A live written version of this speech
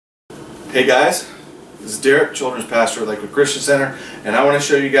Hey guys, this is Derek, Children's Pastor at Lakewood Christian Center, and I want to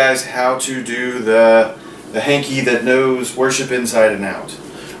show you guys how to do the hanky that knows worship inside and out.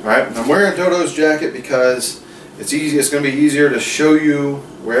 Alright, I'm wearing Dodo's jacket because it's going to be easier to show you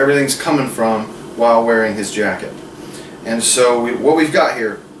where everything's coming from while wearing his jacket. And so what we've got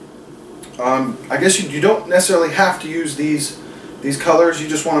here, I guess you don't necessarily have to use these colors. You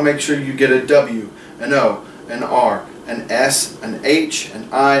just want to make sure you get a W, an O, an R, an S, an H, an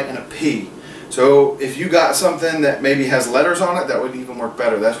I, and a P. So if you got something that maybe has letters on it, that would even work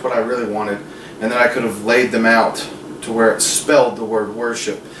better. That's what I really wanted. And then I could have laid them out to where it spelled the word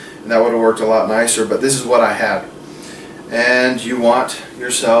worship. And that would have worked a lot nicer, but this is what I had. And you want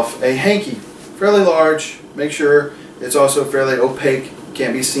yourself a hanky. Fairly large. Make sure it's also fairly opaque.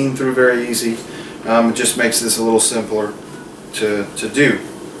 Can't be seen through very easy. It just makes this a little simpler to do.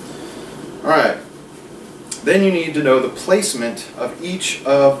 Alright. Then you need to know the placement of each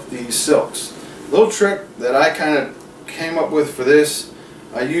of these silks. A little trick that I kind of came up with for this,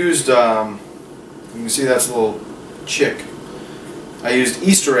 I used, you can see that's a little chick. I used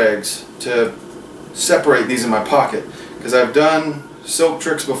Easter eggs to separate these in my pocket, because I've done silk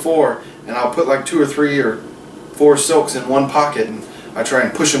tricks before and I'll put like 2 or 3 or 4 silks in one pocket and I try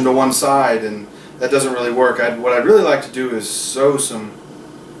and push them to one side, and that doesn't really work. What I'd really like to do is sew some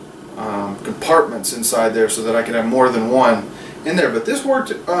compartments inside there so that I can have more than one in there. But this worked.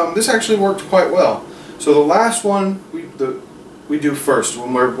 This actually worked quite well. So the last one we do first.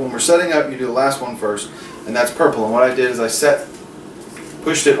 When we're setting up, you do the last one first, and that's purple. And what I did is I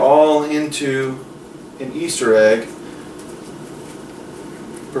pushed it all into an Easter egg,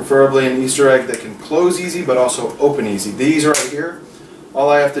 preferably an Easter egg that can close easy but also open easy. These right here, all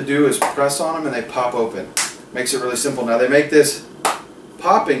I have to do is press on them and they pop open. Makes it really simple. Now they make this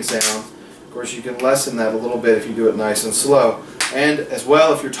popping sound. Of course, you can lessen that a little bit if you do it nice and slow. And as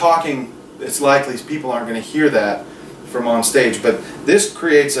well, if you're talking, it's likely people aren't going to hear that from on stage. But this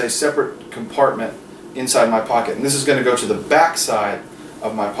creates a separate compartment inside my pocket, and this is going to go to the back side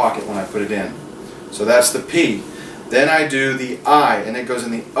of my pocket when I put it in. So that's the P. Then I do the I, and it goes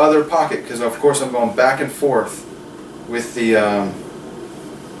in the other pocket, because of course I'm going back and forth with the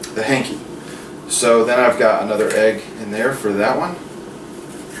hanky. So then I've got another egg in there for that one.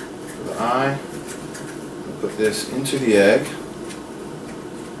 For the I, I'll put this into the egg.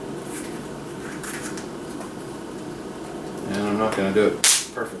 And I'm not going to do it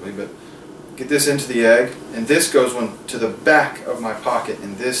perfectly, but get this into the egg, and this goes to the back of my pocket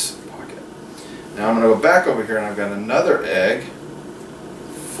in this pocket. Now I'm going to go back over here, and I've got another egg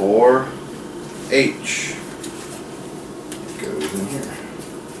for H. It goes in here.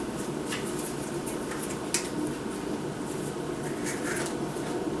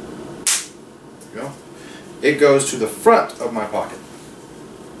 There we go. It goes to the front of my pocket.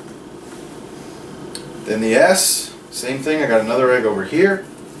 Then the S, same thing. I got another egg over here.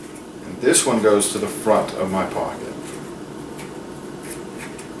 This one goes to the front of my pocket.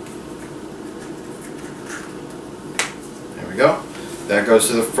 There we go. That goes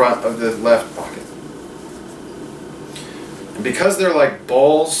to the front of the left pocket. And because they're like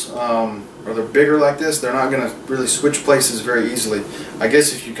balls, or they're bigger like this, they're not going to really switch places very easily. I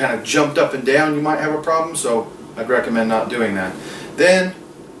guess if you kind of jumped up and down, you might have a problem, so I'd recommend not doing that. Then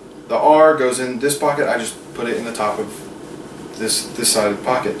the R goes in this pocket. I just put it in the top of this side of the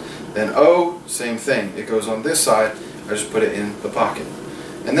pocket. Then O, same thing. It goes on this side. I just put it in the pocket.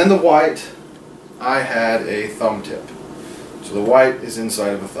 And then the white, I had a thumb tip. So the white is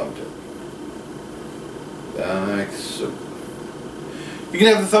inside of a thumb tip. Like so. You can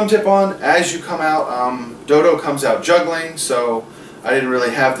have the thumb tip on as you come out. Dodo comes out juggling, so I didn't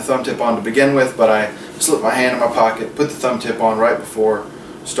really have the thumb tip on to begin with, but I slipped my hand in my pocket, put the thumb tip on right before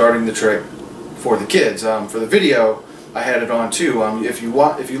starting the trick for the kids. For the video, I had it on too. If you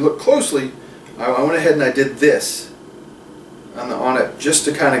look closely, I went ahead and I did this on it just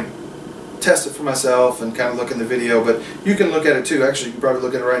to kind of test it for myself and kind of look in the video. But you can look at it too. Actually, you can probably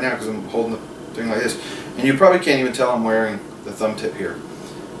look at it right now because I'm holding the thing like this, and you probably can't even tell I'm wearing the thumb tip here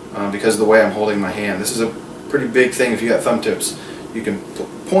because of the way I'm holding my hand. This is a pretty big thing. If you got thumb tips, you can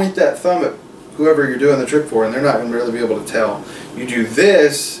point that thumb at whoever you're doing the trick for, and they're not going to really be able to tell. You do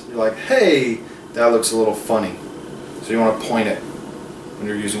this, you're like, hey, that looks a little funny. So you want to point it when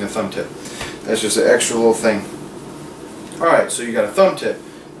you're using a thumb tip. That's just an extra little thing. Alright, so you got a thumb tip,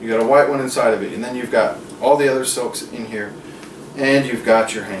 you got a white one inside of it, and then you've got all the other silks in here, and you've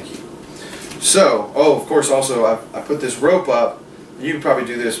got your hanky. So, oh, of course, also I put this rope up. You can probably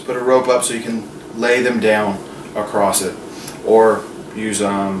do this, put a rope up so you can lay them down across it, or use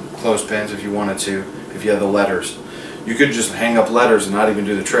clothespins if you wanted to, if you have the letters. You could just hang up letters and not even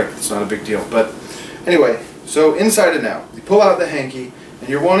do the trick. It's not a big deal. But anyway, so inside and out. You pull out the hanky, and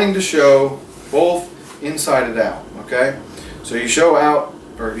you're wanting to show both inside and out, okay? So you show out,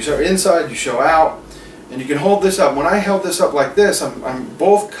 or you show inside, you show out, and you can hold this up. When I held this up like this, I'm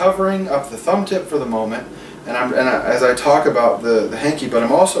both covering up the thumb tip for the moment, and as I talk about the hanky, but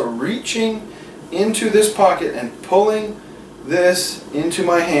I'm also reaching into this pocket and pulling this into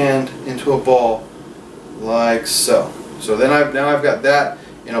my hand into a ball like so. So then now I've got that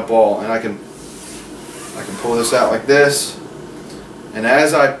in a ball, and I can pull this out like this, and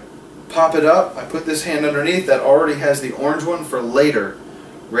as I pop it up, I put this hand underneath that already has the orange one for later,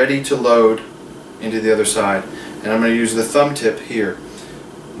 ready to load into the other side. And I'm going to use the thumb tip here.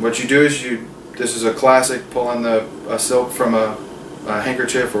 What you do is this is a classic pulling a silk from a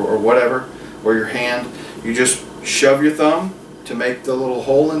handkerchief or whatever, or your hand. You just shove your thumb to make the little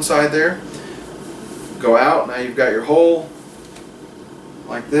hole inside there. Go out, now you've got your hole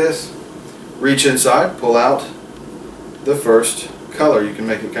like this. Reach inside, pull out the first color. You can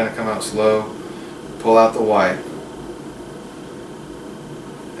make it kind of come out slow. Pull out the white.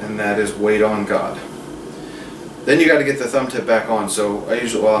 And that is Wait on God. Then you got to get the thumb tip back on. So I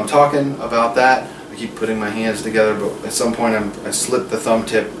usually, while I'm talking about that, I keep putting my hands together, but at some point I slip the thumb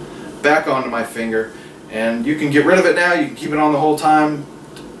tip back onto my finger. And you can get rid of it now, you can keep it on the whole time.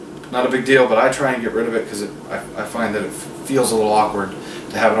 Not a big deal, but I try and get rid of it because I find that it feels a little awkward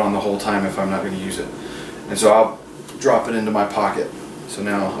to have it on the whole time if I'm not going to use it. And so I'll drop it into my pocket. So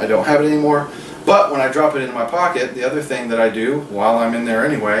now I don't have it anymore. But when I drop it into my pocket, the other thing that I do while I'm in there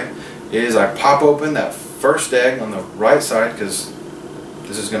anyway is I pop open that first egg on the right side, because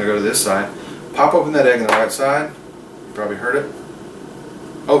this is going to go to this side. Pop open that egg on the right side. You probably heard it.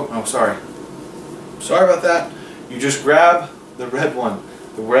 Oh, no, sorry. Sorry about that. You just grab the red one.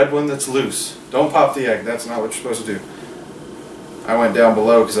 The red one that's loose. Don't pop the egg. That's not what you're supposed to do. I went down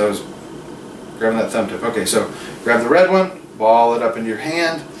below because I was grabbing that thumb tip. Okay, so grab the red one, ball it up into your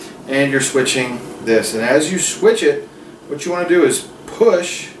hand, and you're switching this. And as you switch it, what you want to do is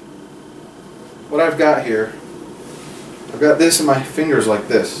push what I've got here. I've got this in my fingers like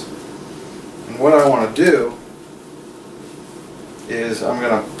this. And what I want to do is I'm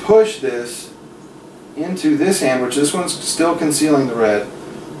going to push this into this hand, which this one's still concealing the red,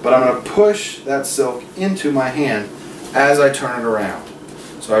 but I'm going to push that silk into my hand as I turn it around.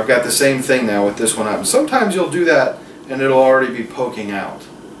 So I've got the same thing now with this one up. And sometimes you'll do that and it'll already be poking out.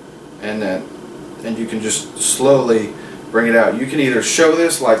 And you can just slowly bring it out. You can either show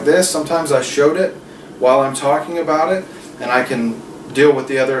this like this. Sometimes I showed it while I'm talking about it, and I can deal with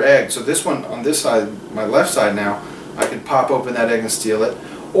the other egg. So this one on this side, my left side now, I can pop open that egg and steal it.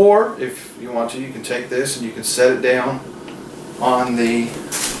 Or if you want to, you can take this and you can set it down on the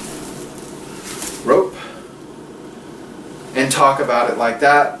rope and talk about it like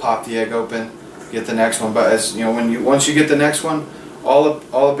that. Pop the egg open, get the next one. But as you know, once you get the next one all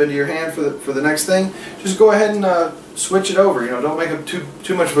up into your hand for the next thing, just go ahead and switch it over. Don't make it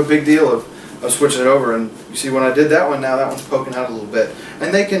too much of a big deal of switching it over. And you see, when I did that one, now that one's poking out a little bit.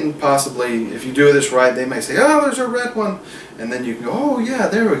 And they can possibly, if you do this right, they may say, oh, there's a red one. And then you can go, oh yeah,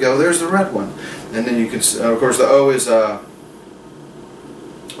 there we go, there's the red one. And then you can, of course the O is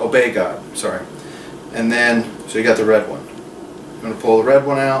obey God, sorry. And then, so you got the red one. You're going to pull the red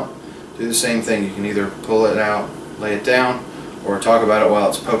one out, do the same thing. You can either pull it out, lay it down, or talk about it while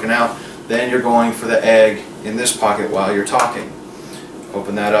it's poking out. Then you're going for the egg in this pocket while you're talking.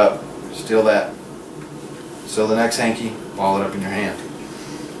 Open that up, steal that. Steal the next hanky, ball it up in your hand.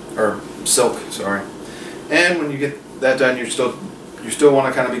 Or silk, sorry. And when you get that done, you still want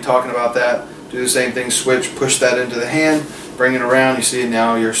to kind of be talking about that. Do the same thing, switch, push that into the hand, bring it around. You see,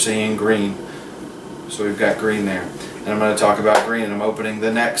 now you're seeing green. So we've got green there. And I'm going to talk about green, and I'm opening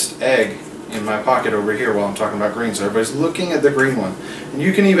the next egg in my pocket over here while I'm talking about green. So everybody's looking at the green one. And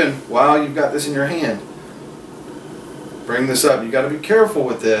you can even, while you've got this in your hand, bring this up. You got to be careful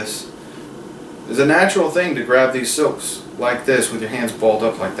with this. It's a natural thing to grab these silks like this with your hands balled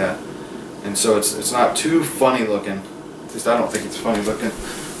up like that. And so it's not too funny looking. At least I don't think it's funny looking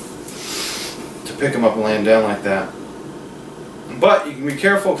to pick them up and lay them down like that. But you can be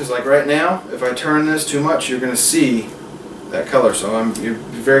careful, because like right now, if I turn this too much, you're going to see that color. So you're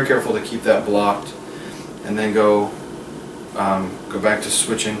very careful to keep that blocked, and then go back to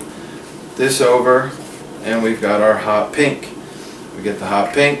switching this over, and we've got our hot pink. We get the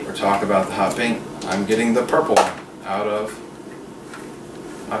hot pink, or talk about the hot pink. I'm getting the purple one out of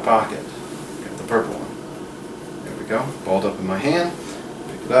my pocket. Get the purple one. There we go. Balled up in my hand.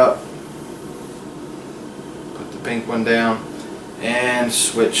 Pick it up. Put the pink one down. And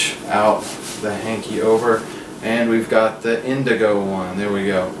switch out the hanky over. And we've got the indigo one. There we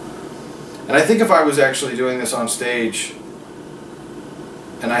go. And I think if I was actually doing this on stage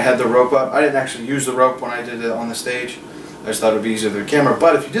and I had the rope up, I didn't actually use the rope when I did it on the stage. I just thought it would be easier with the camera.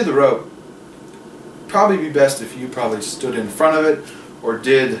 But if you did the rope, it'd probably be best if you probably stood in front of it or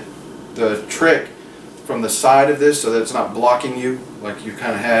did the trick from the side of this so that it's not blocking you like you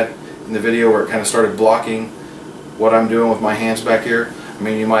kind of had in the video where it kind of started blocking what I'm doing with my hands back here. I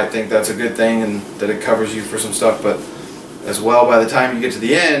mean, you might think that's a good thing and that it covers you for some stuff, but as well, by the time you get to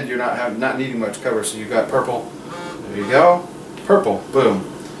the end, you're not needing much cover. So you've got purple. There you go. Purple. Boom.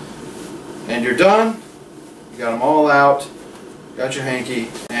 And you're done. You got them all out. Got your hanky.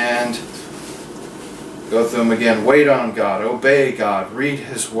 And go through them again. Wait on God. Obey God. Read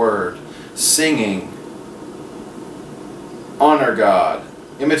His Word. Singing. Honor God.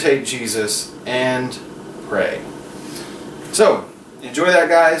 Imitate Jesus. And pray. So, enjoy that,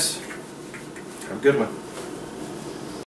 guys. Have a good one.